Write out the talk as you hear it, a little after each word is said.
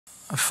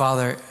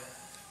Father,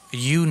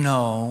 you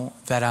know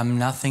that I'm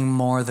nothing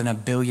more than a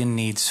billion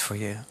needs for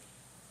you.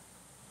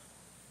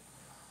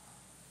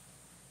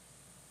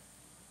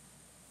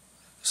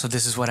 So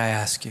this is what I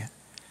ask you.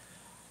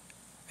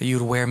 That you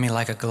would wear me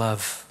like a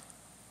glove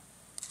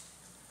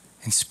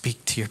and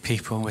speak to your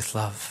people with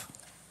love.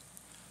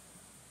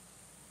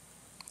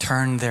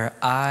 Turn their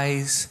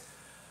eyes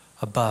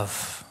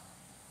above.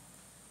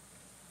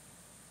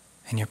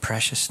 In your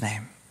precious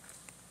name,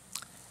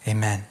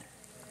 amen.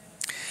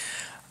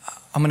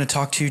 I'm going to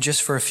talk to you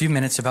just for a few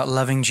minutes about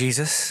loving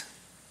Jesus.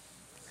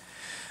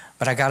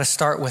 But I got to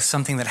start with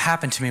something that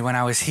happened to me when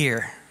I was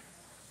here.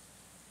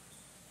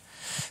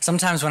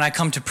 Sometimes when I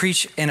come to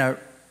preach in a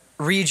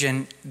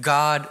region,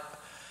 God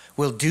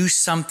will do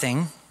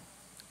something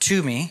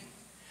to me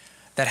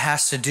that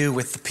has to do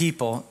with the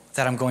people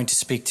that I'm going to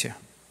speak to.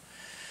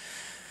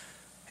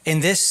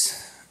 In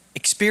this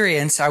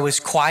experience, I was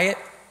quiet,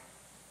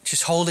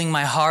 just holding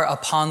my heart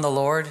upon the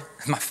Lord.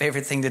 My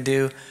favorite thing to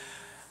do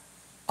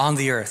on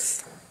the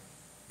earth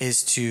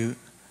is to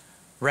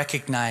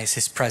recognize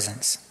His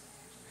presence.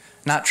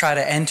 Not try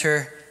to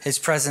enter His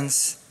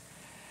presence,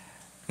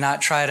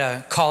 not try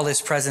to call His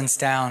presence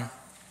down,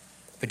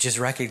 but just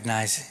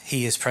recognize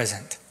He is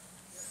present.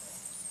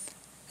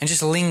 And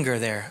just linger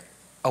there,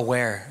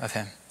 aware of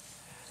Him.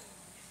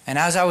 And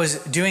as I was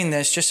doing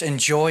this, just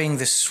enjoying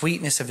the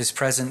sweetness of His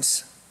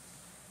presence,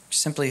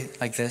 simply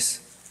like this,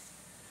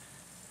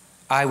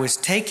 I was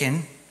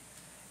taken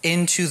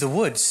into the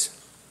woods.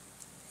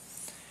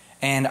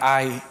 And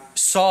I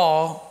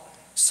saw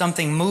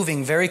something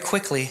moving very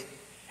quickly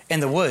in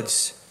the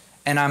woods.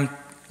 And I'm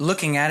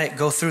looking at it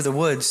go through the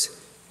woods.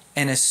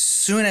 And as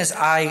soon as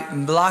I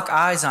lock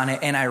eyes on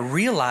it and I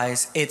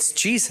realize it's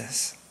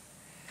Jesus,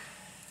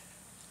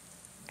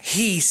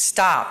 He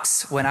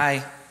stops when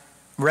I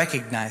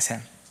recognize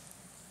Him.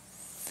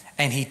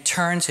 And He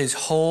turns His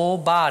whole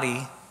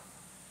body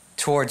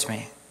towards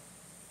me.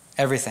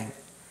 Everything.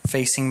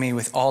 Facing me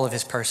with all of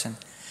His person.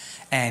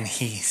 And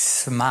He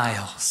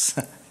smiles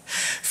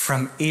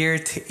from ear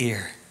to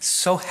ear.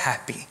 So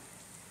happy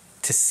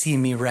to see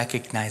me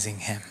recognizing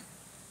Him.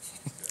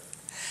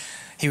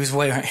 He was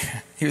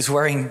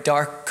wearing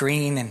dark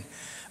green and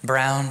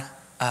brown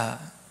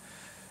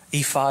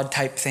ephod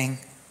type thing.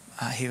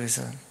 He was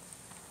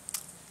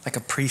like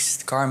a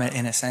priest garment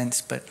in a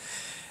sense, but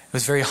it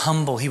was very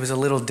humble. He was a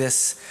little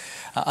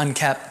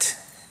unkept,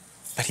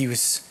 but He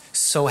was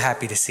so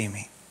happy to see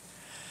me.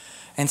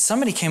 And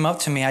somebody came up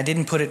to me, I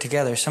didn't put it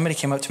together. Somebody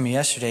came up to me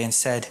yesterday and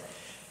said,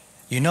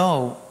 "You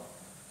know,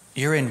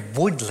 you're in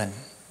Woodland."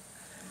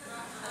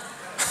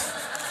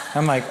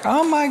 I'm like,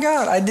 oh my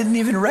God, I didn't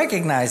even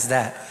recognize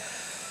that.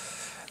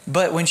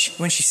 But when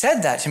she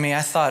said that to me,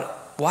 I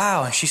thought,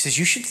 wow. And she says,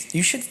 you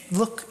should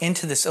look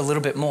into this a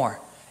little bit more.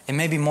 It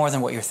may be more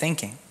than what you're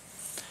thinking.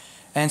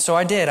 And so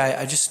I did.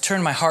 I just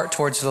turned my heart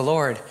towards the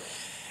Lord.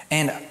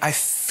 And I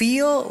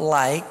feel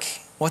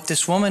like what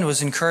this woman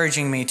was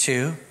encouraging me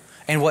to,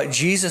 and what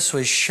Jesus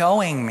was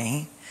showing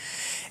me,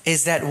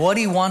 is that what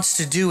He wants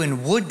to do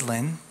in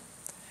Woodland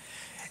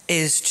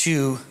is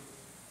to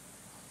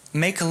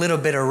make a little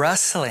bit of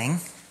wrestling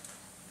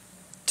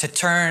to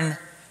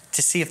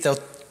see if they'll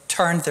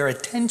turn their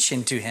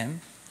attention to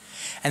Him.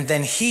 And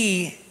then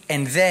He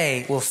and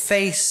they will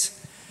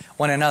face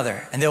one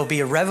another. And there will be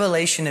a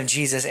revelation of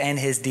Jesus and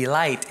His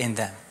delight in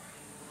them.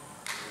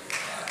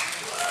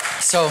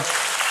 So,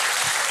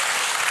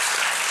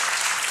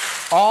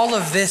 all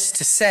of this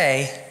to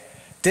say,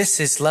 this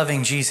is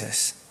loving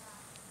Jesus.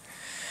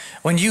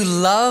 When you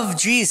love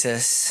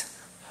Jesus,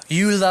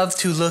 you love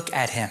to look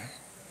at Him.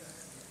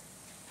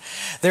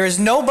 There is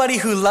nobody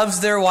who loves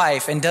their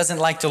wife and doesn't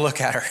like to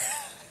look at her.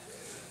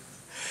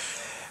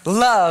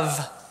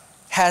 Love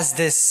has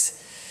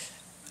this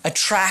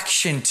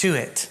attraction to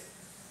it.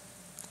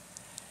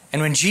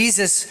 And when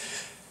Jesus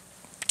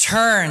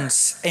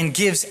turns and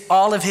gives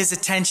all of His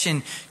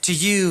attention to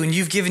you and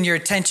you've given your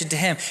attention to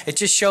Him, it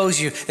just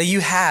shows you that you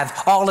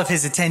have all of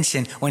His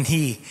attention when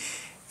He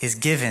is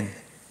given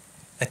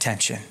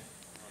attention.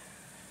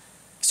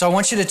 So I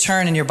want you to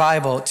turn in your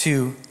Bible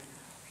to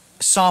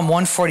Psalm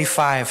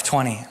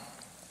 145:20.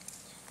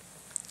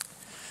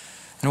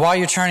 And while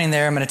you're turning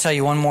there, I'm going to tell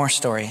you one more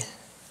story.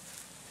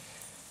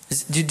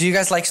 Do you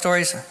guys like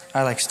stories?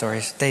 I like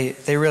stories. They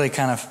really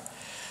kind of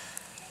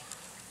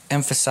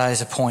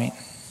emphasize a point.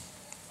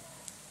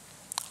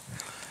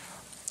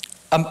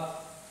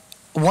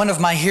 One of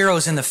my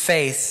heroes in the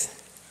faith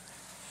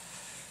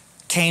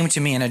came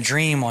to me in a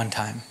dream one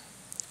time.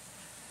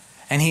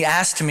 And he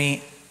asked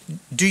me,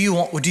 do you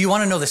want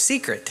to know the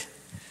secret?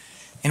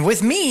 And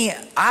with me,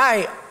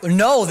 I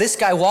know this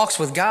guy walks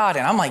with God.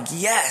 And I'm like,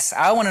 yes,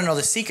 I want to know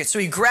the secret. So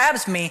he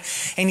grabs me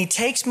and he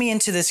takes me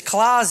into this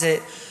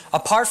closet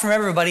apart from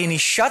everybody and he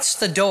shuts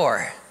the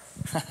door.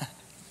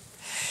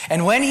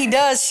 And when he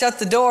does shut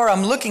the door,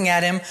 I'm looking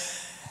at him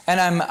and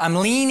I'm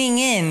leaning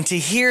in to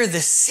hear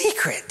the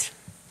secret.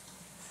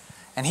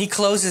 And he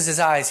closes his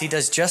eyes. He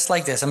does just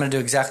like this. I'm going to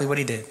do exactly what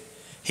he did.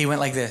 He went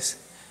like this.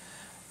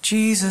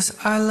 Jesus,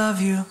 I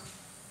love you.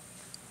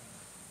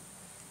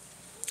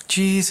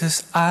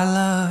 Jesus, I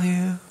love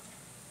you.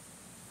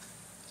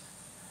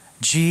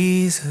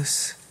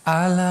 Jesus,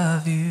 I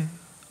love you.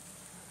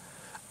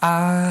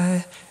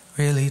 I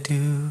really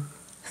do.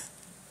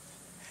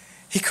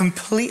 He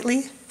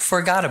completely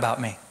forgot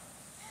about me.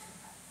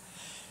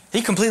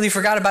 He completely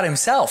forgot about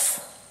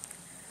himself.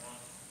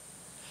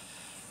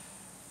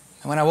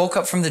 And when I woke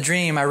up from the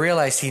dream, I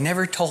realized he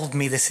never told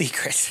me the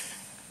secret.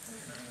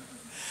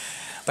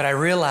 But I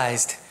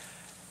realized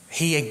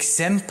he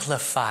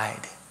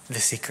exemplified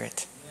the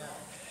secret.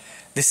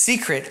 The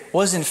secret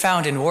wasn't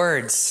found in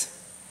words.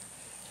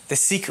 The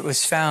secret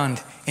was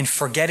found in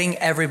forgetting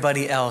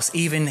everybody else,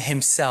 even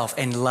himself,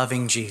 and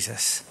loving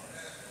Jesus.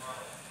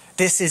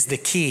 This is the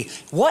key.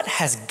 What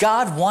has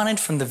God wanted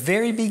from the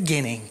very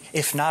beginning,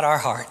 if not our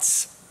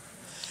hearts?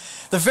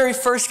 The very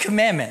first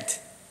commandment,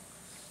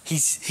 he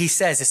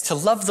says, is to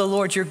love the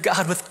Lord your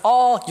God with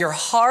all your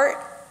heart,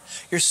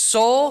 your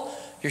soul,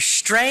 your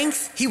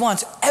strength. He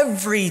wants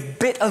every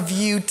bit of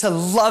you to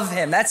love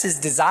him. That's his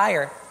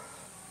desire.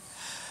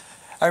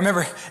 I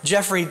remember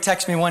Jeffrey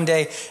texted me one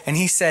day and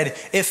he said,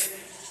 if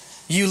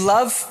we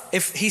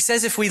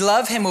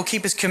love him, we'll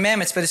keep his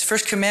commandments, but his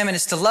first commandment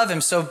is to love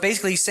him. So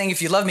basically he's saying,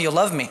 if you love me, you'll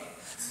love me.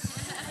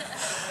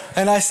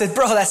 And I said,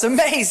 bro, that's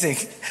amazing.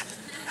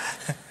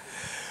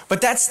 But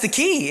that's the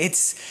key.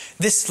 It's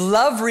this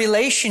love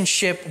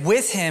relationship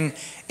with him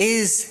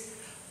is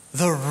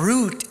the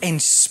root and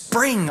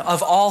spring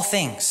of all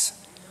things.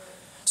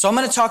 So I'm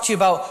going to talk to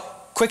you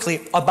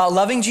quickly about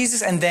loving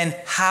Jesus and then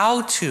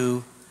how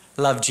to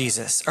love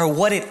Jesus, or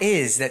what it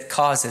is that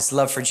causes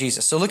love for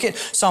Jesus. So look at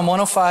Psalm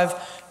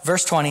 105,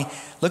 verse 20.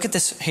 Look at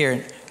this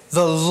here.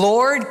 The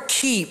Lord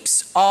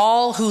keeps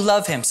all who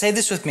love him. Say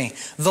this with me.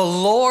 The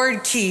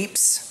Lord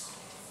keeps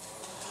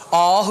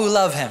all who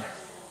love him.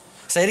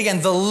 Say it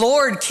again. The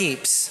Lord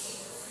keeps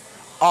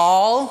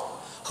all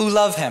who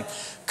love him.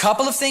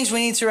 Couple of things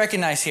we need to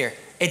recognize here.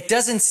 It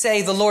doesn't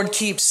say the Lord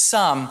keeps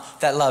some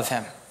that love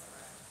him.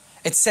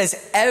 It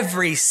says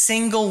every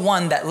single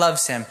one that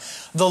loves him,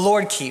 the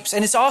Lord keeps.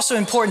 And it's also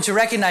important to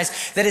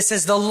recognize that it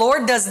says the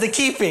Lord does the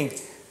keeping.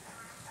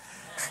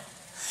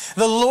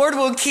 The Lord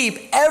will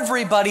keep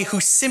everybody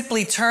who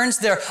simply turns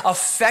their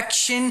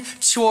affection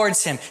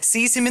towards him,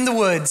 sees him in the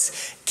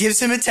woods,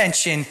 gives him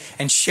attention,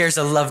 and shares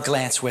a love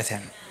glance with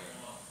him.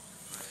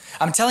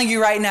 I'm telling you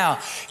right now,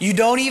 you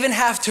don't even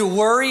have to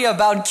worry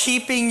about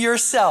keeping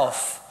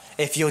yourself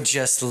if you'll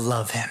just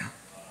love him.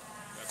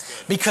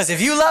 Because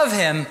if you love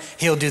him,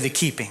 he'll do the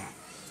keeping.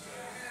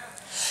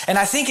 And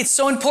I think it's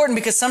so important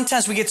because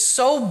sometimes we get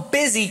so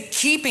busy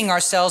keeping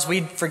ourselves,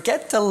 we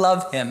forget to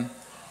love him.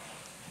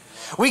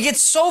 We get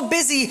so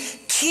busy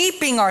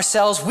keeping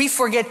ourselves, we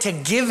forget to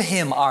give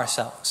him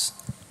ourselves.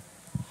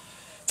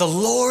 The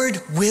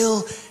Lord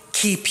will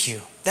keep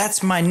you.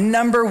 That's my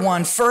number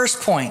one, first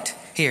point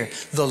here.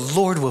 The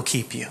Lord will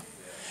keep you.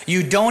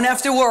 You don't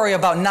have to worry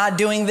about not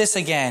doing this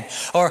again.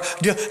 Or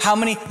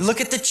look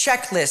at the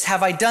checklist.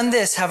 Have I done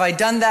this? Have I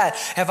done that?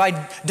 Have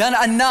I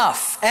done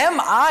enough?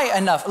 Am I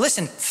enough?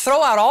 Listen,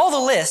 throw out all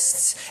the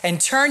lists and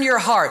turn your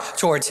heart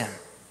towards him.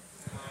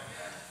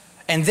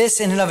 And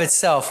this in and of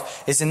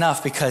itself is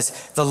enough because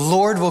the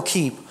Lord will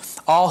keep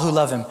all who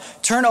love him.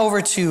 Turn over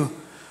to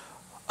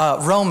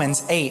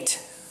Romans 8.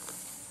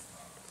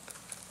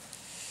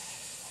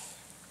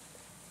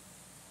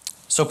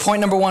 So point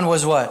number one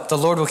was what? The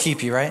Lord will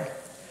keep you, right?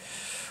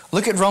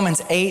 Look at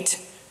Romans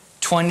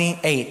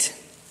 8:28.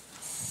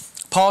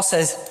 Paul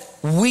says,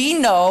 we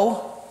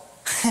know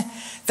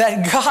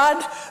that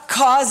God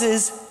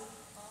causes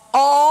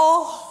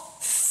all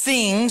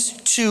things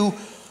to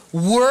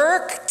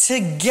work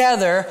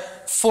together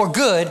for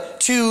good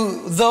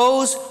to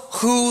those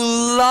who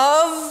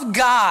love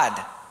God.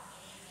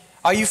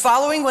 Are you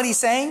following what he's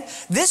saying?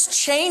 This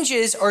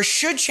changes or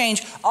should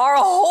change our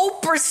whole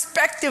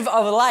perspective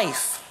of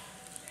life.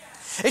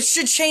 It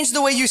should change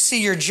the way you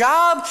see your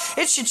job.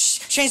 It should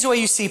change the way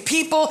you see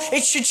people.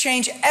 It should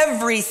change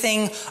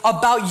everything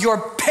about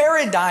your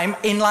paradigm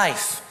in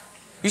life.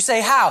 You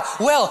say, how?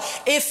 Well,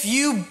 if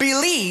you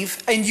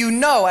believe and you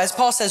know, as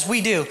Paul says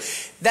we do,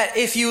 that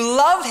if you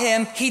love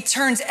him, he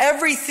turns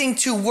everything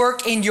to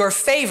work in your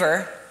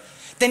favor,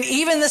 then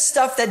even the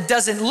stuff that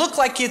doesn't look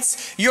like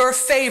it's your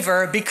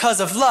favor because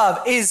of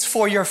love is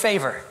for your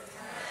favor.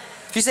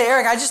 If you say,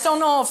 Eric, I just don't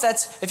know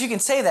if you can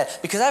say that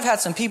because I've had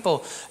some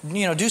people,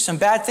 do some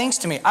bad things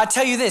to me. I'll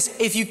tell you this,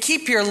 if you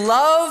keep your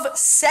love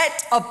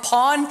set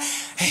upon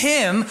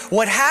him,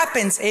 what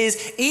happens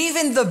is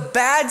even the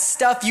bad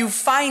stuff you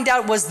find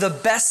out was the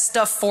best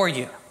stuff for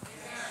you.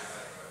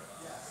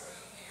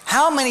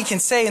 How many can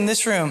say in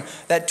this room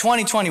that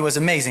 2020 was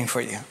amazing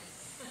for you?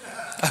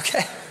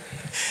 Okay.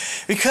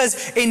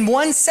 Because in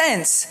one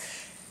sense,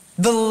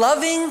 the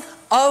loving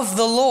of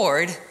the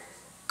Lord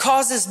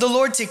causes the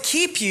Lord to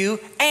keep you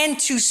and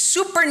to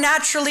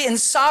supernaturally and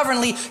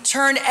sovereignly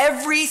turn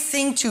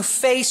everything to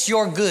face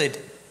your good.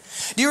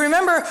 Do you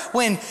remember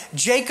when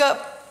Jacob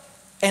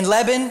and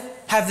Laban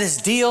have this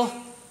deal?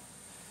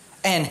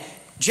 And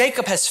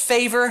Jacob has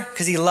favor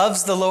because he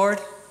loves the Lord.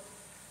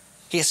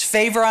 He has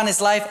favor on his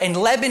life. And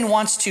Laban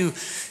wants to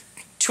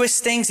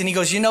twists things and he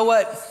goes, you know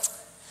what?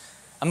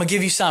 I'm going to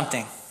give you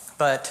something,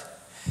 but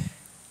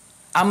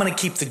I'm going to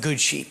keep the good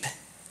sheep.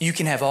 You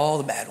can have all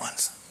the bad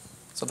ones.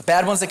 So the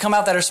bad ones that come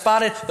out that are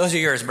spotted, those are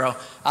yours, bro.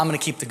 I'm going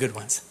to keep the good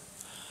ones.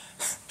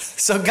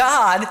 So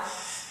God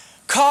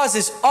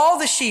causes all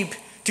the sheep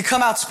to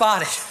come out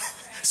spotted.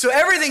 So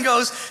everything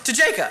goes to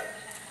Jacob.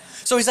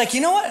 So he's like,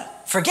 you know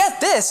what? Forget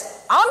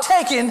this. I'm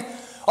taking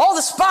all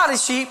the spotted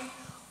sheep.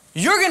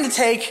 You're going to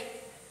take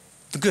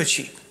the good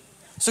sheep.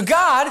 So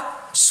God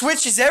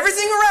switches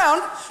everything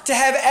around to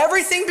have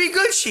everything be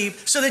good sheep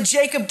so that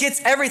Jacob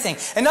gets everything.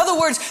 In other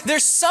words,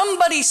 there's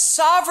somebody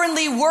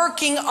sovereignly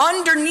working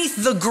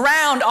underneath the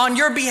ground on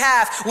your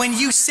behalf when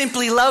you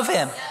simply love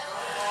him.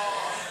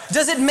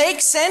 Does it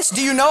make sense?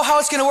 Do you know how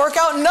it's going to work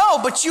out? No,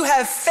 but you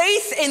have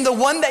faith in the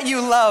one that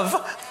you love.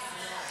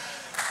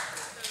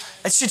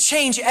 It should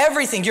change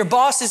everything. Your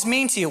boss is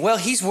mean to you. Well,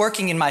 he's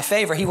working in my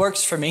favor. He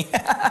works for me.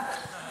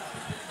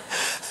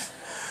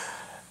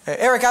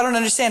 Eric, I don't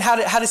understand.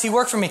 How does he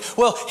work for me?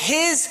 Well,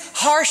 his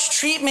harsh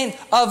treatment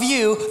of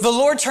you, the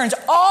Lord turns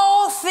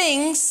all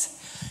things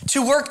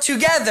to work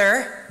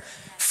together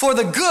for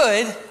the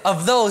good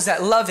of those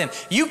that love him.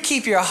 You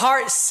keep your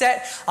heart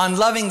set on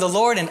loving the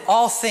Lord and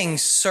all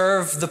things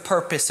serve the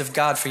purpose of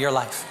God for your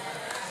life.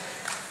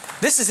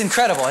 This is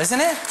incredible, isn't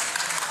it?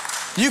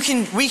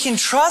 We can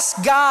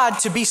trust God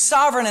to be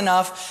sovereign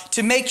enough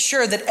to make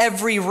sure that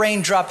every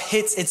raindrop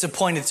hits its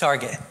appointed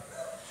target.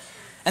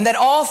 And that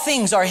all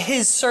things are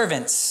his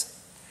servants.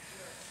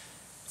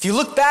 If you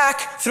look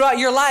back throughout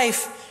your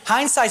life,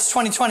 hindsight's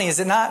 2020, is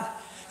it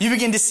not? You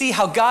begin to see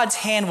how God's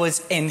hand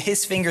was and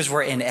his fingers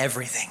were in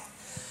everything.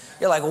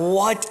 You're like,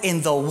 what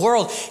in the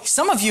world?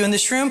 Some of you in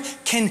this room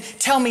can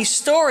tell me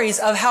stories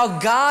of how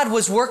God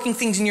was working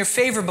things in your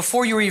favor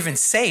before you were even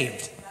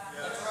saved.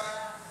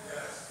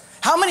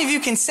 How many of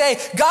you can say,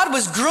 God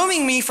was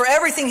grooming me for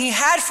everything he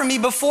had for me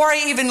before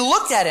I even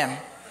looked at him?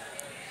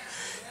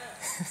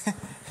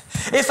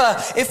 If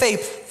a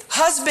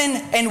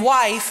husband and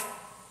wife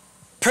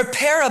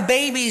prepare a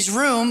baby's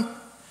room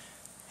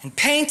and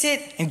paint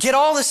it and get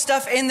all the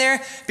stuff in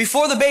there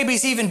before the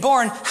baby's even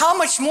born, how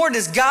much more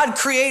does God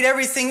create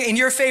everything in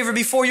your favor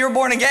before you're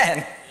born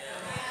again?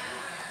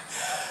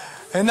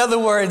 In other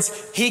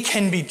words, he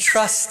can be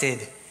trusted.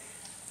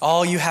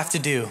 All you have to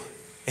do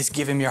is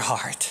give him your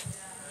heart.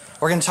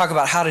 We're going to talk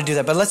about how to do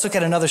that, but let's look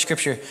at another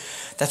scripture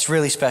that's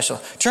really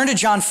special. Turn to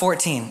John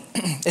 14.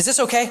 Is this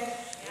okay?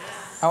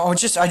 I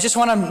just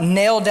want to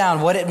nail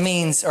down what it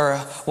means or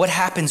what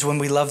happens when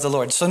we love the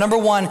Lord. So number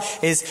one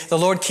is the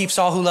Lord keeps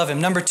all who love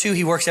him. Number two,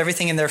 he works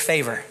everything in their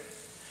favor.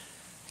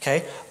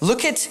 Okay?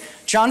 Look at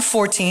John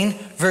 14,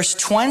 verse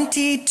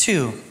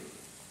 22.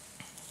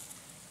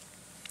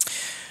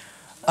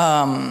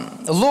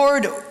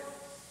 Lord,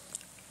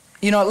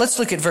 let's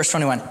look at verse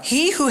 21.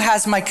 He who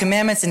has my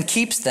commandments and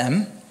keeps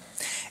them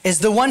is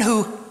the one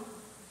who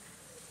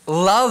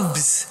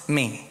loves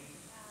me.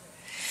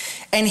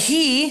 And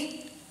he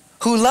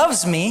who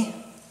loves me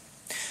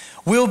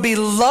will be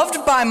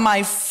loved by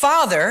my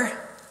Father,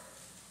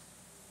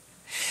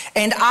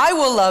 and I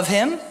will love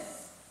him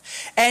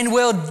and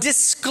will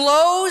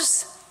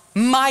disclose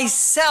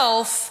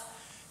myself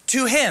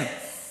to him.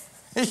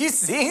 Are you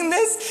seeing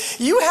this?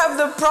 You have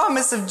the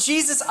promise of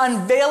Jesus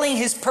unveiling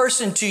his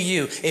person to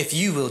you if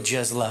you will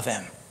just love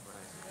him.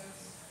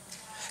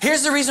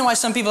 Here's the reason why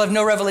some people have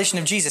no revelation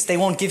of Jesus. They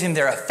won't give him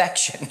their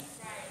affection.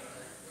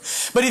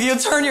 But if you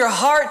turn your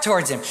heart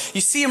towards him,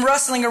 you see him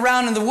rustling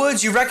around in the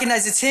woods, you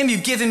recognize it's him, you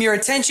give him your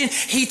attention,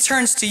 he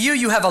turns to you,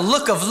 you have a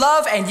look of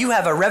love, and you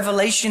have a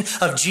revelation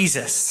of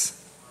Jesus.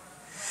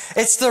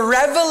 It's the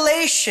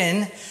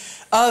revelation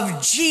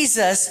of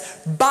Jesus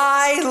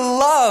by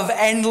love,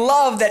 and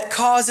love that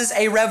causes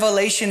a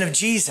revelation of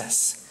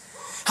Jesus.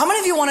 How many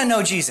of you want to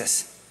know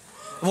Jesus?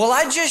 Well,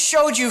 I just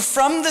showed you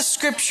from the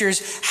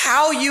scriptures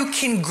how you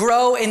can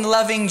grow in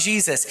loving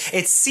Jesus.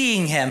 It's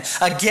seeing him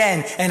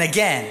again and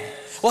again.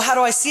 Well, how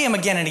do I see him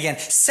again and again?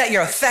 Set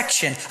your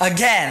affection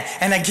again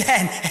and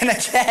again and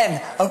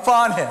again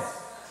upon him.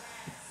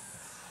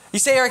 You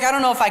say, Eric, I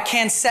don't know if I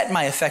can set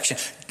my affection.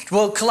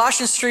 Well,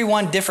 Colossians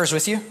 3:1 differs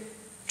with you,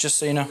 just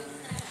so you know.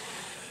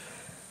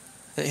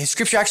 The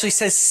scripture actually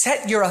says,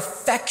 set your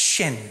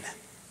affection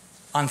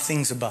on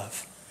things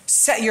above.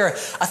 Set your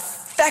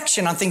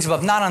affection on things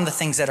above, not on the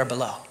things that are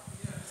below.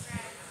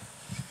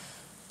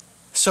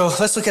 So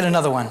let's look at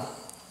another one.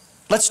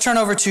 Let's turn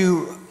over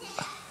to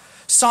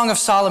Song of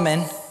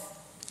Solomon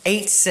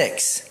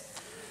 8:6.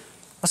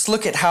 Let's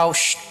look at how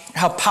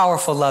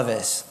powerful love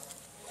is.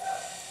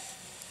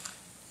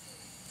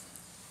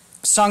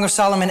 Song of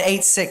Solomon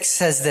 8:6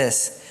 says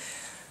this: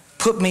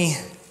 put me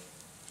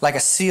like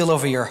a seal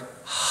over your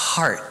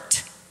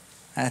heart.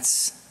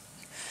 That's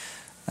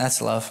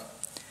love.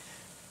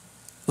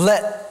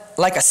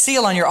 Like a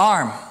seal on your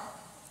arm.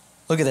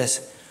 Look at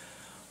this.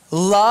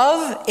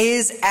 Love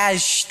is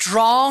as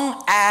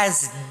strong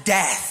as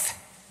death.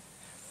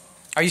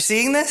 Are you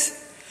seeing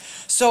this?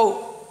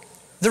 So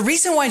the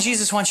reason why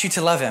Jesus wants you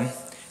to love him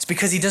is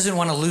because he doesn't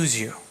want to lose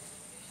you.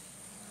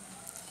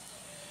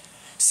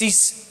 See,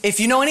 if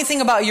you know anything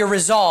about your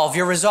resolve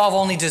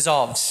only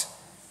dissolves.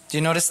 Do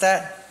you notice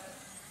that?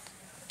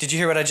 Did you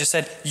hear what I just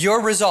said? Your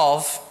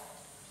resolve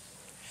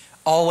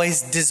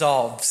always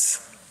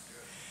dissolves.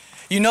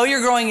 You know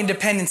you're growing in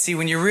dependency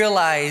when you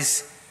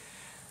realize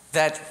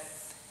that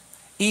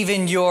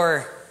even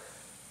your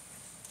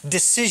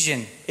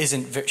decision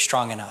isn't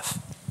strong enough.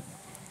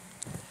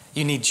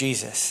 You need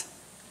Jesus.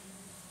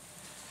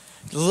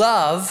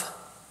 Love,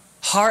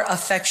 heart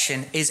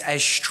affection, is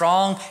as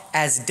strong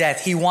as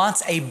death. He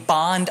wants a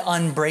bond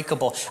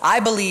unbreakable.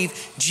 I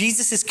believe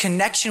Jesus'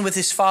 connection with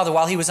his Father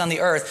while he was on the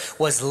earth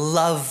was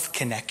love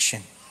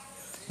connection.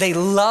 They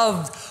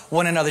loved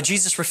one another.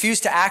 Jesus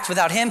refused to act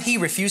without him. He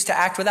refused to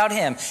act without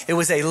him. It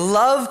was a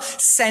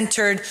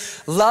love-centered,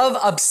 love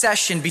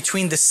obsession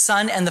between the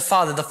Son and the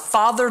Father. The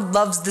Father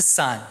loves the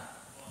Son.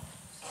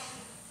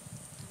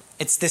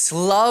 It's this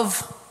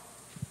love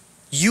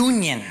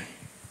union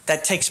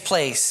that takes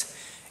place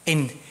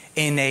in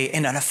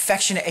an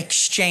affectionate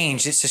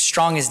exchange. It's as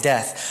strong as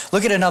death.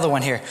 Look at another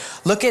one here.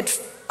 Look at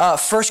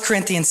 1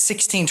 Corinthians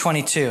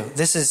 16:22.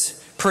 This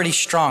is pretty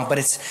strong, but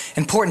it's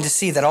important to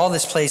see that all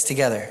this plays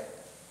together.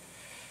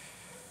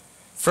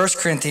 1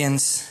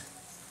 Corinthians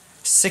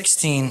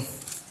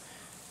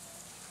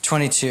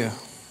 16:22.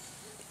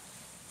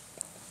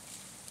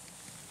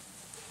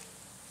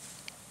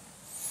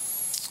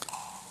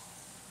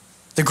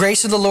 The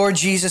grace of the Lord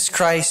Jesus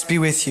Christ be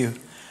with you.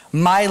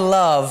 My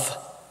love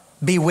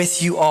be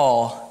with you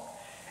all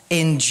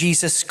in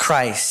Jesus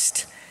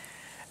Christ.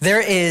 There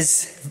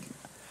is,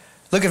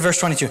 look at verse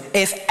 22.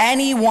 If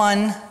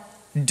anyone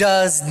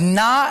does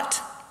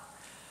not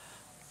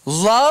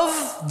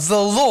love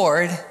the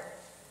Lord,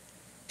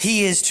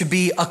 he is to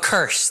be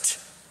accursed.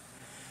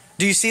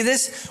 Do you see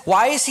this?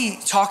 Why is he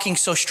talking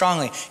so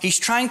strongly? He's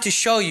trying to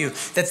show you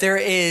that there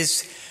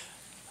is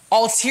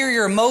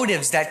ulterior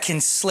motives that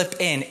can slip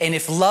in. And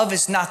if love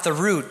is not the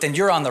root, then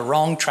you're on the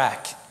wrong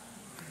track.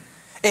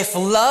 If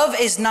love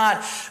is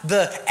not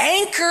the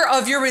anchor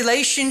of your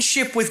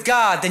relationship with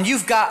God, then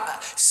you've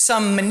got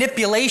some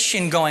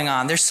manipulation going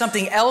on. There's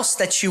something else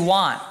that you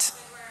want.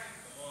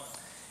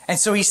 And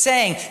so he's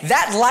saying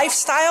that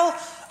lifestyle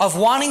of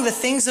wanting the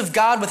things of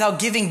God without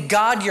giving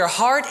God your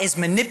heart is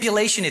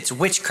manipulation. It's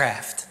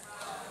witchcraft.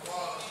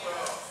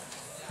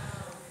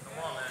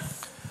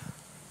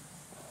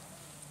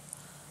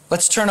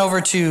 Let's turn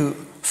over to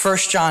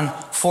 1 John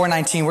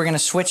 4:19. We're going to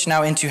switch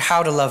now into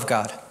how to love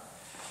God.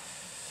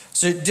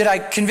 So did I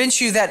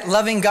convince you that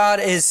loving God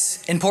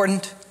is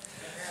important?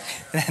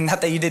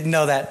 Not that you didn't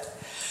know that.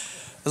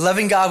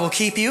 Loving God will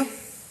keep you,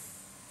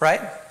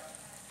 right?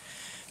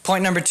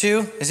 Point number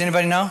 2, does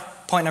anybody know?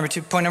 Point number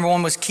 2. Point number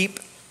 1 was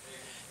keep.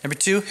 Number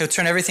 2, he'll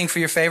turn everything for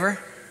your favor.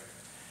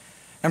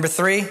 Number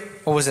 3,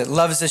 what was it?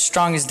 Love is as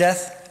strong as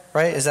death,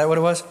 right? Is that what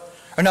it was?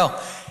 Or no,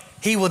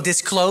 he will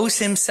disclose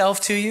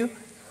himself to you.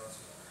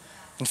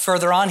 And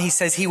further on, he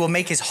says he will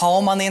make his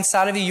home on the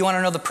inside of you. You want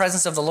to know the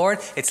presence of the Lord?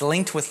 It's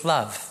linked with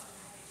love.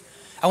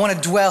 I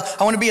want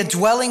to be a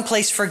dwelling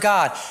place for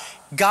God.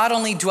 God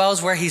only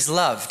dwells where he's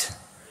loved.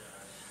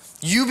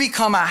 You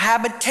become a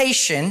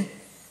habitation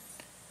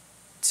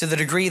to the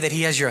degree that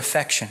he has your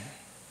affection.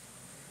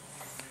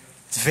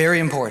 It's very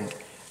important.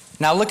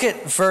 Now look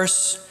at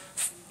verse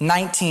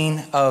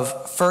 19 of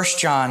 1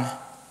 John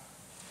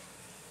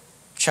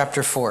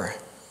chapter 4.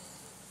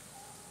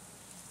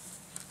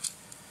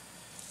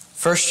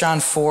 1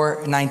 John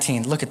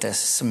 4:19. Look at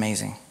this. It's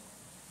amazing.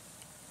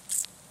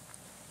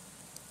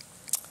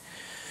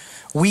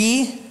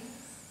 We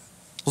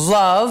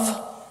love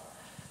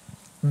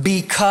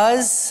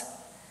because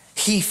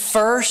he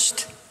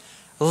first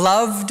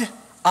loved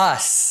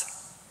us.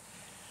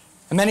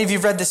 And many of you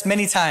have read this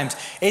many times.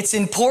 It's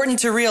important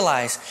to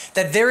realize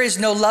that there is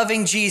no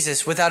loving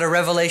Jesus without a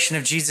revelation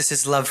of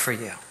Jesus' love for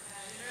you.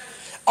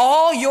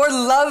 All your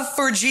love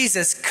for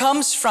Jesus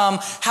comes from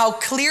how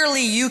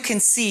clearly you can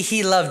see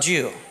he loved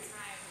you.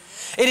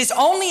 It is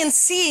only in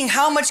seeing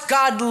how much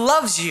God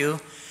loves you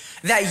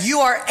that you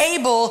are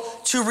able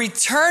to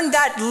return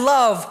that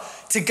love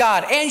to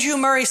God. Andrew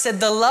Murray said,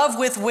 the love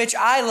with which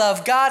I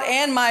love God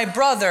and my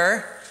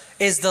brother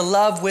is the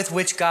love with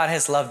which God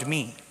has loved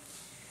me.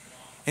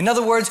 In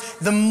other words,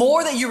 the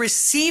more that you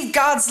receive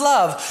God's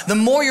love, the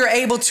more you're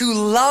able to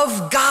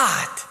love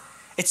God.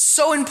 It's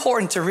so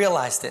important to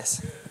realize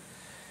this.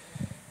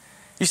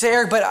 You say,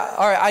 Eric, but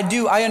all right, I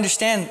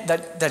understand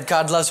that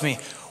God loves me.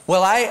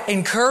 Well, I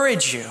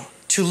encourage you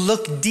to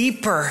look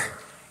deeper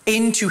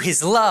into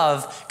his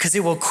love, because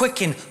it will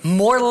quicken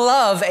more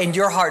love in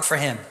your heart for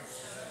him.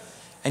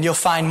 And you'll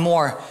find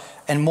more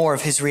and more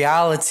of his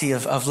reality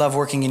of love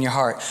working in your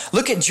heart.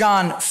 Look at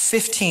John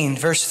 15,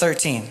 verse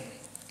 13.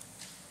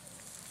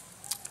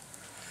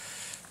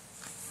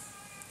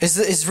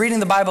 Is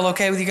reading the Bible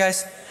okay with you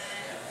guys?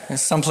 In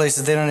some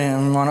places they don't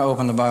even want to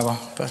open the Bible,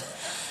 but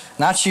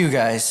not you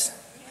guys.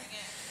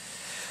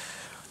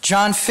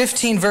 John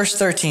 15 verse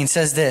 13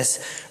 says this,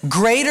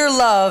 greater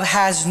love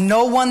has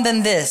no one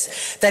than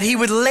this, that he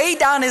would lay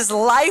down his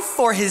life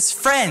for his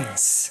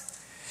friends.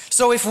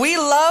 So if we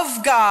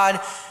love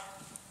God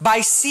by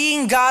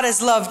seeing God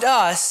has loved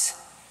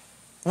us,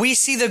 we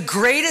see the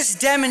greatest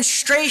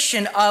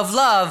demonstration of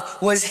love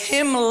was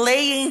him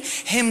laying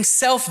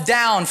himself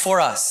down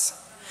for us.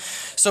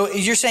 So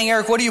you're saying,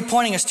 Eric, what are you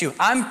pointing us to?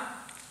 I'm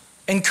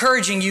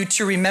encouraging you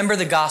to remember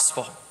the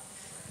gospel.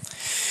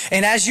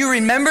 And as you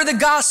remember the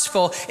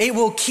gospel, it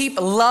will keep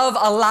love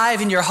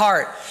alive in your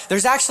heart.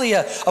 There's actually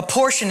a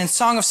portion in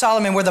Song of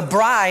Solomon where the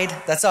bride,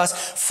 that's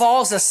us,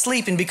 falls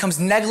asleep and becomes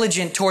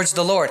negligent towards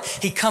the Lord.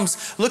 He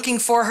comes looking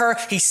for her.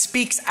 He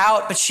speaks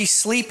out, but she's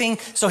sleeping.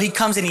 So he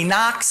comes and he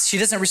knocks. She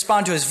doesn't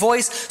respond to his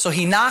voice, so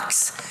he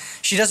knocks.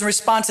 She doesn't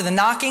respond to the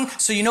knocking.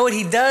 So you know what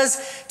he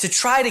does to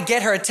try to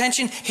get her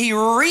attention? He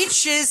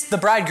reaches, the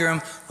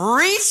bridegroom,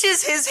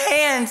 reaches his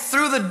hand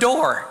through the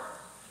door.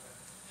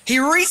 He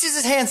reaches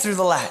his hand through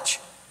the latch.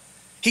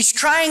 He's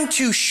trying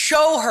to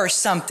show her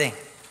something.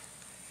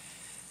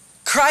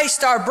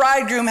 Christ, our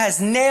bridegroom, has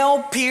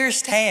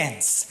nail-pierced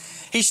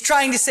hands. He's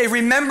trying to say,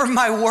 remember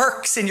my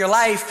works in your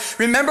life.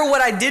 Remember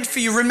what I did for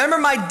you. Remember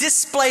my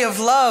display of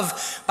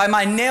love by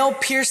my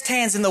nail-pierced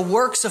hands and the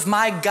works of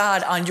my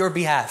God on your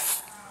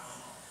behalf.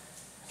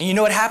 And you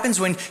know what happens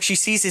when she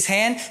sees his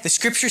hand? The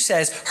scripture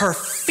says her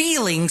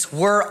feelings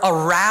were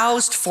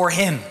aroused for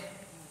him.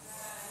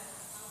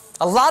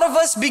 A lot of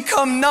us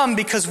become numb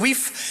because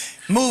we've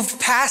moved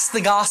past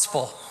the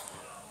gospel.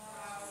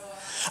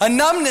 A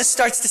numbness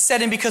starts to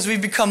set in because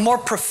we've become more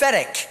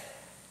prophetic.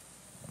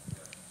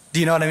 Do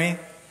you know what I mean?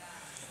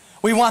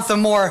 We want the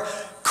more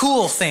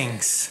cool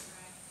things.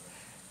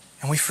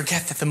 And we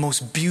forget that the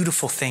most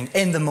beautiful thing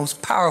and the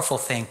most powerful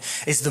thing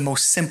is the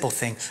most simple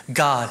thing.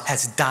 God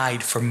has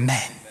died for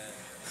men.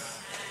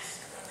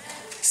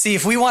 See,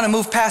 if we want to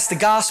move past the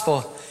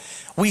gospel,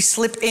 we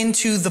slip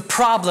into the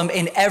problem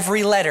in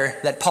every letter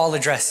that Paul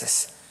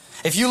addresses.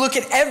 If you look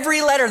at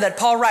every letter that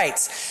Paul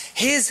writes,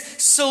 his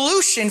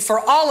solution for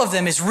all of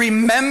them is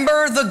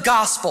remember the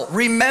gospel,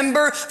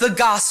 remember the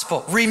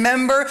gospel,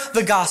 remember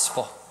the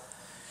gospel.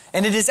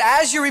 And it is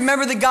as you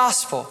remember the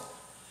gospel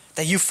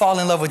that you fall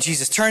in love with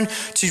Jesus. Turn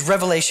to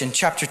Revelation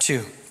chapter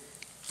 2.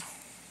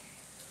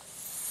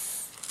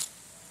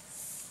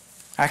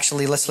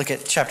 Actually, let's look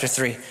at chapter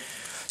 3.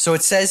 So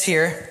it says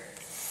here,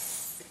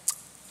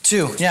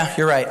 2. Yeah,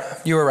 you're right.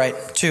 You were right.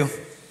 2.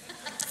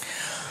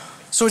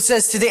 So it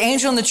says, to the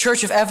angel in the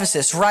church of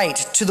Ephesus, write,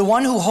 to the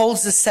one who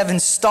holds the 7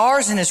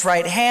 stars in his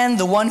right hand,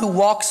 the one who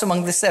walks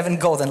among the 7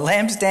 golden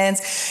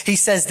lampstands, he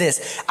says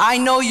this, I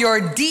know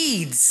your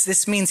deeds.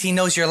 This means he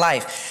knows your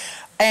life.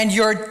 And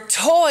your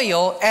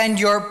toil and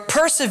your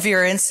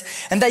perseverance,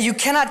 and that you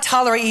cannot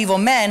tolerate evil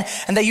men,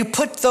 and that you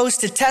put those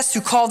to test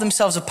who call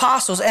themselves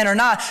apostles and are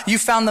not. You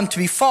found them to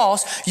be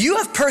false. You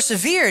have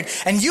persevered,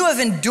 and you have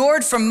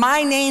endured for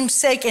my name's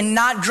sake and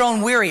not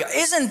grown weary.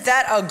 Isn't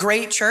that a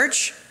great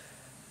church?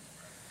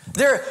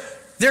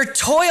 They're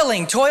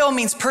toiling. Toil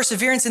means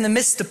perseverance in the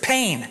midst of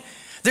pain.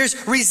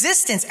 There's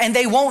resistance, and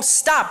they won't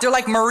stop. They're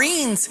like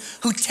Marines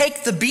who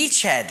take the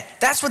beachhead.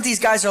 That's what these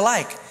guys are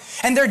like.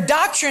 And their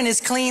doctrine is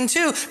clean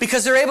too,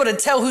 because they're able to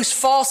tell who's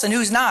false and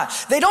who's not.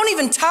 They don't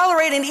even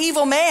tolerate an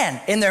evil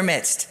man in their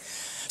midst.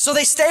 So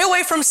they stay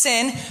away from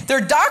sin.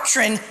 Their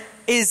doctrine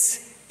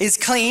is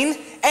clean,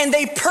 and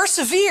they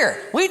persevere.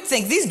 We'd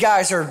think these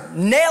guys are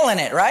nailing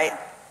it, right?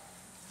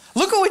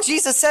 Look at what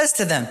Jesus says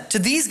to them, to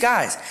these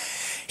guys.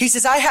 He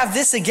says, I have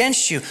this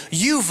against you.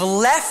 You've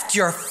left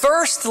your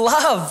first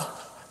love.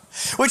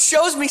 Which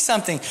shows me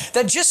something,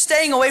 that just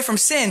staying away from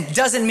sin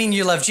doesn't mean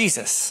you love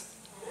Jesus.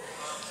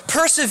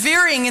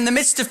 Persevering in the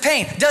midst of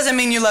pain doesn't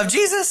mean you love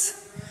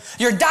Jesus.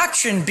 Your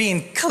doctrine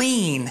being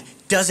clean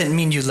doesn't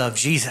mean you love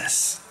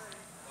Jesus.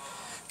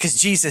 Because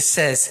Jesus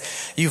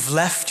says, you've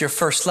left your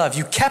first love.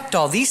 You kept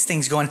all these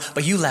things going,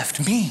 but you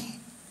left me.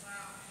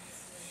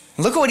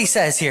 Look at what he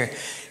says here.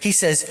 He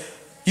says,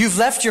 you've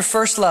left your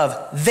first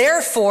love.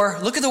 Therefore,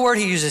 look at the word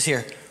he uses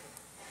here.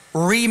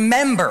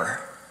 Remember.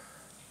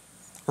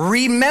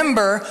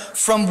 Remember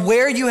from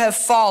where you have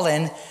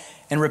fallen,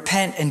 and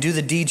repent and do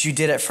the deeds you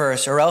did at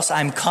first, or else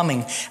I'm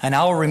coming and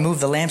I will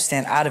remove the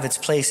lampstand out of its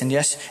place, and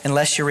yes,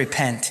 unless you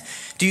repent.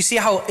 Do you see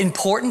how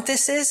important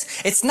this is?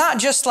 It's not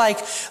just like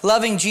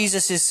loving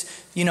Jesus is,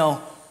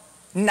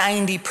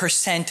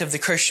 90% of the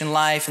Christian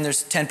life and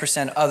there's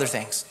 10% other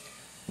things.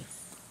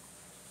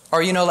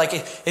 Or, like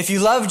if you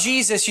love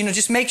Jesus,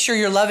 just make sure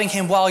you're loving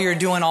him while you're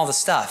doing all the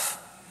stuff.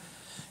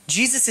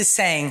 Jesus is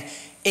saying,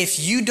 if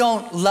you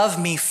don't love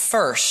me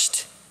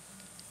first,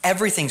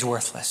 everything's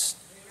worthless.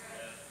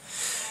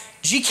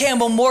 G.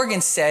 Campbell Morgan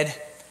said,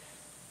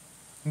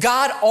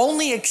 God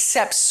only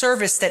accepts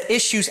service that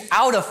issues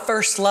out of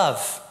first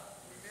love.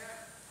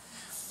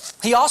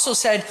 He also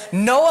said,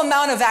 no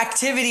amount of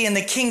activity in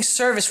the king's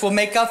service will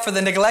make up for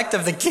the neglect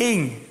of the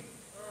king.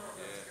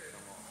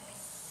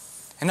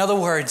 In other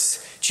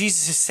words,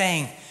 Jesus is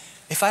saying,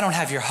 if I don't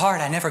have your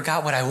heart, I never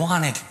got what I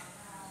wanted.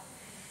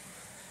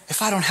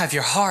 If I don't have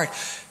your heart,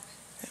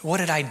 what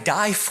did I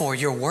die for?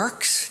 Your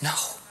works? No.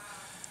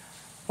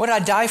 What did I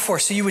die for?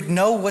 So you would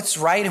know what's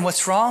right and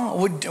what's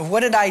wrong?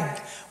 What did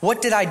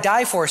I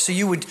die for? So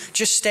you would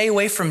just stay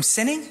away from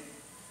sinning?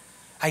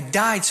 I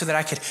died so that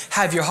I could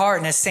have your heart.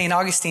 And as St.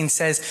 Augustine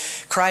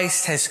says,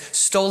 Christ has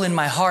stolen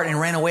my heart and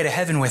ran away to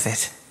heaven with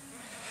it.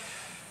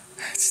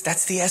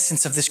 That's the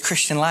essence of this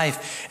Christian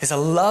life, is a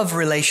love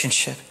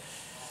relationship.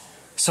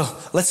 So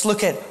let's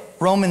look at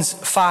Romans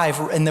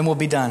 5 and then we'll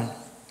be done.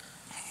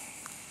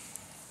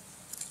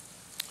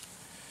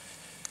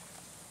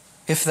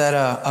 If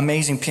that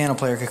amazing piano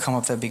player could come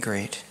up, that'd be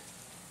great.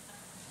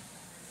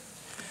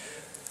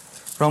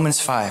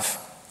 Romans 5.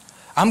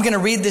 I'm going to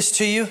read this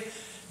to you,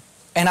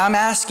 and I'm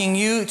asking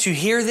you to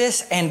hear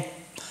this and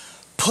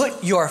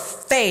put your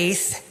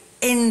faith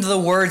in the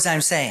words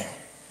I'm saying.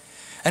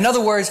 In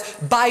other words,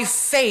 by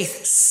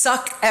faith,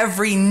 suck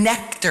every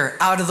nectar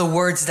out of the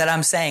words that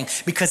I'm saying,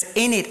 because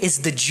in it is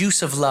the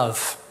juice of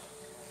love.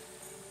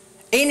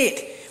 In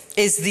it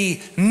is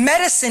the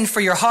medicine for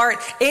your heart.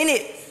 In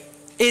it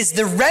is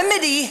the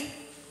remedy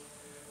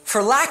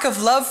for lack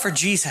of love for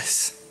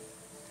Jesus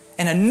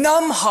and a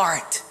numb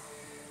heart.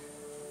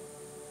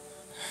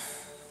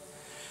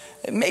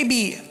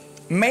 Maybe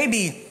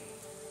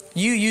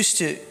you used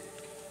to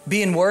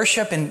be in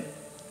worship and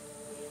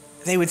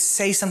they would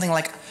say something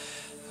like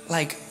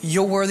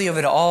you're worthy of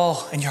it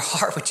all, and your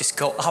heart would just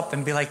go up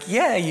and be like,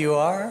 yeah, you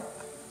are.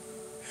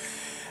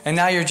 And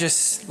now you're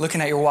just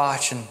looking at your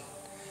watch and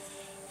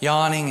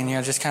yawning, and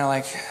you're just kind of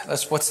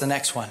like, what's the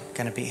next one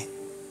going to be?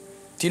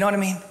 Do you know what I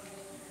mean?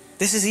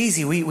 This is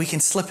easy. We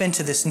can slip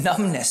into this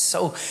numbness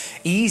so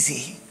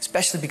easy,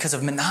 especially because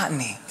of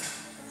monotony.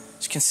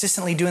 Just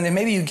consistently doing that.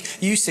 Maybe you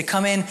used to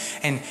come in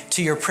and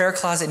to your prayer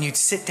closet and you'd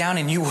sit down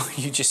and you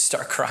just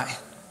start crying.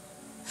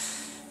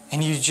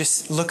 And you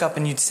just look up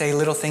and you'd say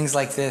little things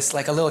like this,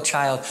 like a little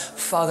child,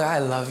 Father, I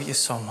love you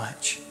so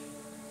much.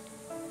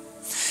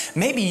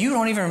 Maybe you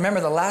don't even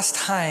remember the last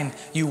time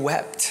you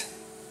wept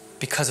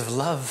because of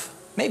love.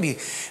 Maybe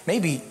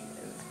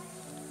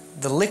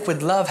the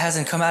liquid love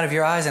hasn't come out of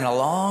your eyes in a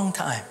long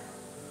time.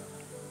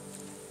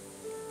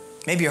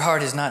 Maybe your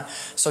heart is not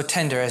so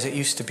tender as it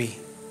used to be.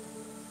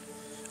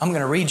 I'm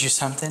going to read you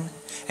something,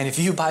 and if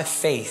you by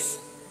faith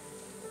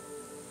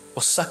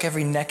will suck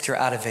every nectar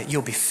out of it,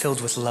 you'll be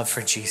filled with love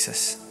for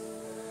Jesus.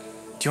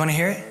 Do you want to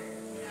hear it?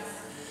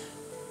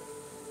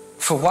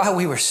 For while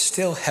we were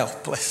still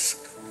helpless,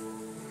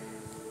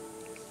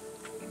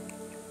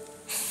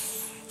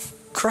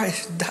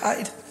 Christ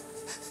died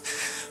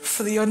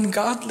for the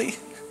ungodly.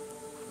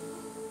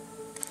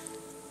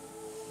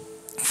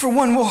 For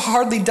one will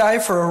hardly die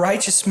for a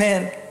righteous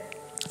man,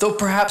 though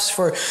perhaps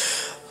for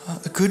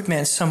a good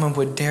man someone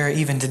would dare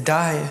even to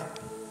die.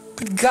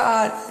 But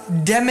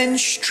God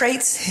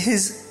demonstrates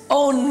His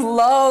own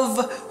love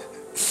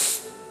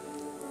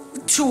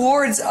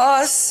towards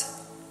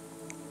us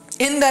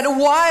in that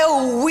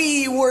while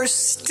we were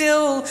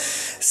still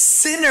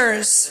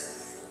sinners,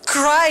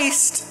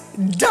 Christ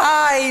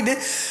died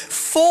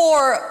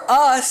for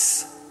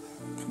us.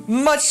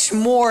 Much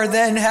more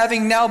than,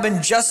 having now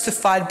been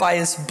justified by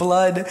His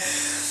blood,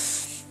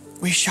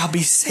 we shall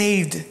be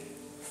saved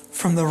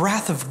from the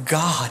wrath of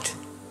God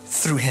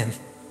through Him.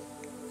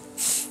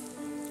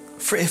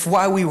 For if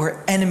while we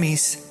were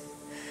enemies,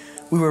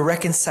 we were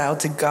reconciled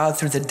to God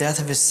through the death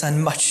of His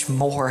Son, much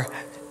more,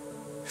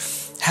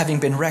 having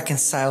been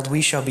reconciled,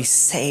 we shall be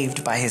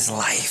saved by His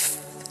life.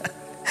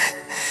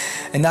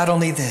 And not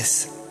only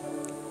this,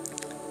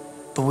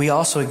 but we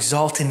also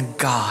exalt in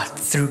God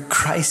through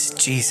Christ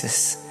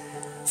Jesus.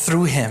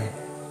 Through Him,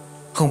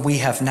 whom we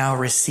have now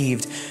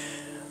received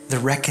the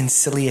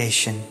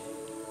reconciliation.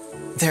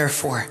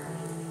 Therefore,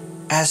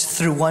 as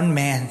through one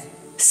man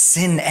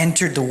sin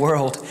entered the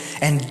world,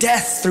 and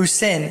death through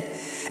sin,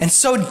 and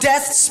so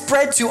death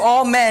spread to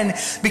all men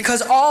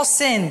because all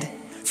sinned.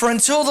 For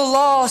until the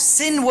law,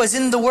 sin was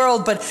in the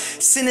world, but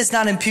sin is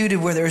not imputed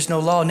where there is no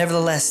law.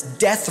 Nevertheless,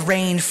 death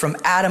reigned from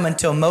Adam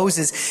until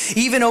Moses,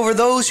 even over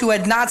those who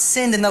had not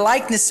sinned, in the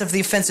likeness of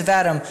the offense of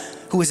Adam,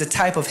 who is a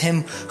type of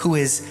him who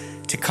is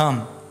to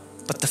come.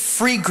 But the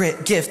free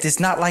gift is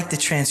not like the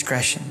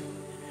transgression.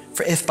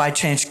 For if by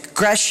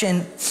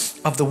transgression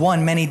of the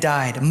one many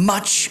died,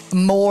 much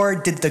more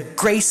did the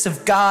grace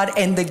of God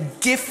and the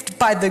gift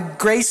by the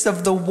grace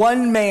of the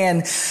one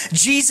man,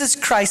 Jesus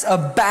Christ,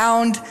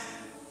 abound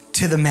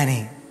to the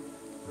many.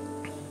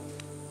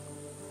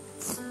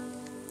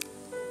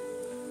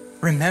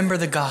 Remember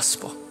the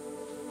gospel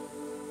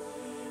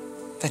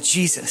that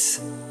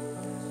Jesus,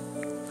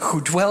 who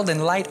dwelled in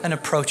light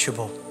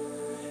unapproachable,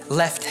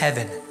 left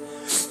heaven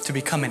to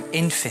become an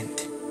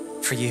infant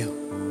for you.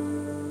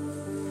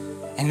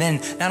 And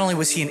then not only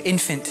was He an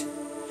infant,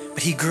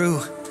 but He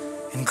grew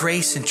in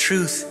grace and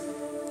truth.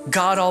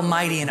 God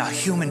Almighty in a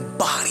human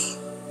body.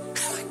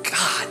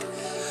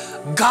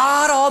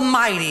 God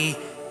Almighty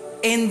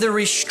in the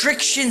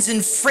restrictions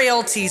and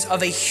frailties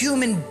of a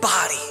human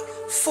body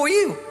for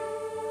you.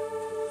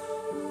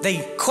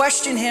 They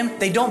question Him.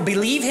 They don't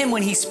believe Him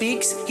when He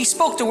speaks. He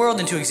spoke the world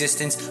into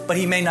existence, but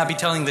He may not be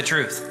telling the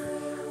truth.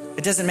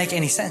 It doesn't make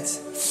any sense.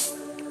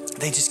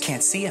 They just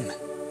can't see Him.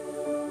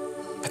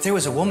 But there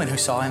was a woman who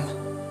saw Him,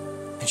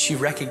 and she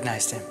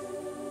recognized Him.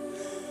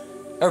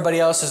 Everybody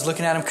else is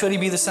looking at him. Could he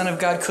be the Son of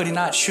God? Could he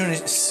not?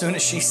 As soon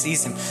as she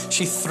sees him,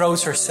 she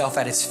throws herself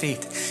at his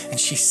feet. And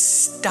she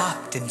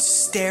stopped and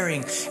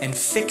staring and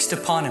fixed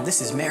upon him. This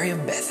is Mary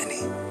of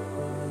Bethany,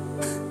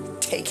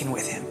 taken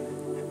with him.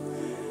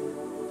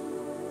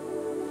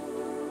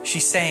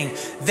 She's saying,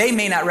 they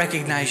may not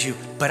recognize you,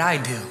 but I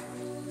do.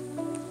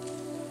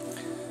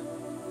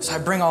 So I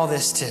bring all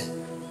this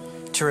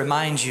to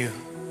remind you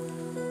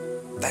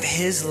that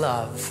his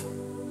love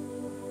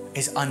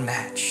is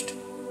unmatched.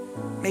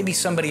 Maybe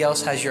somebody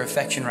else has your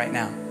affection right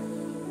now,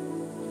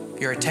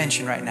 your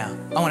attention right now.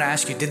 I want to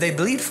ask you, did they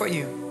bleed for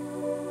you?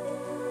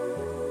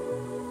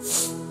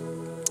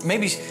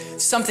 Maybe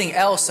something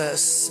else,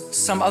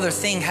 some other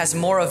thing has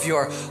more of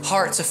your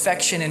heart's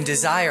affection and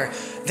desire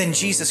than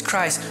Jesus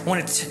Christ. I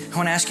want to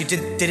ask you,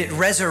 did it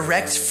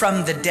resurrect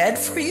from the dead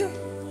for you?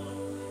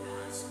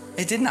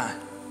 It did not.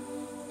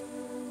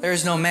 There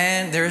is no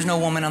man, there is no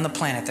woman on the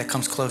planet that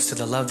comes close to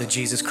the love that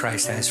Jesus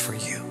Christ has for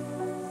you.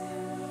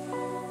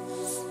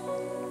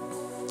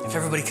 If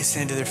everybody could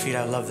stand to their feet,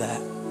 I would love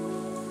that.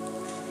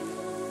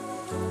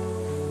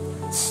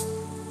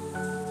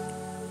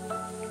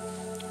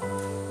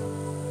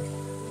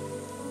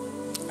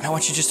 And I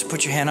want you just to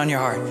put your hand on your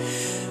heart.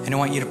 And I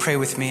want you to pray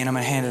with me, and I'm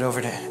going to hand it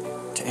over to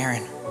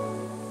Aaron.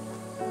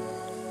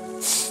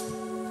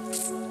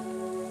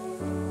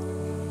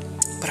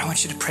 But I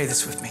want you to pray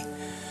this with me.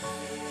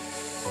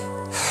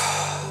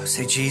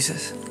 Say,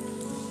 Jesus,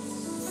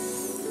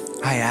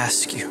 I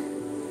ask you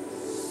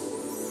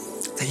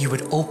that you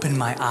would open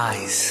my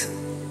eyes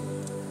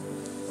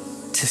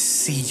to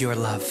see your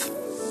love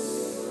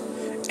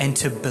and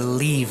to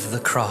believe the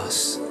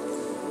cross,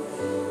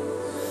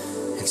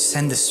 and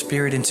send the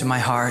Spirit into my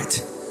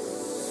heart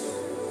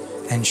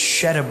and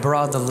shed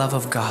abroad the love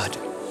of God.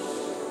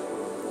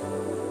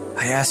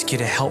 I ask you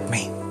to help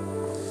me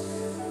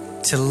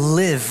to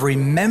live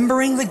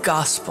remembering the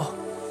gospel,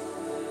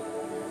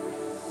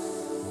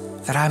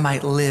 that I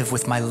might live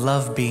with my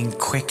love being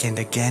quickened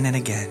again and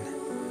again.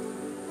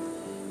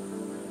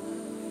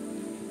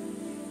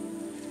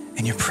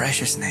 In your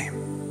precious name,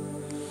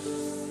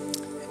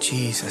 in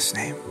Jesus'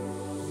 name.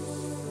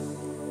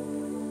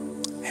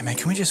 Amen.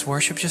 Can we just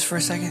worship just for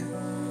a second?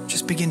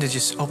 Just begin to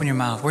just open your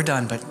mouth. We're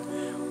done, but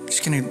we're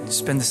just going to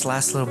spend this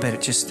last little bit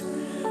at just,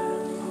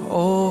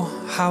 oh,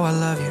 how I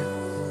love you.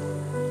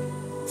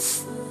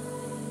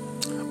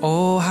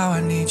 Oh, how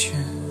I need you.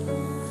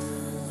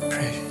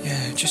 Pray.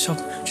 Yeah, just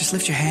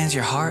lift your hands,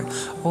 your heart.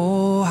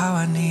 Oh, how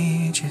I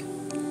need you.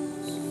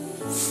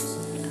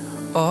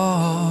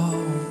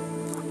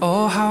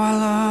 Oh, how I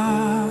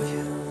love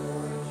you.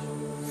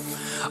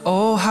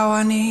 Oh, how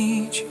I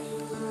need you.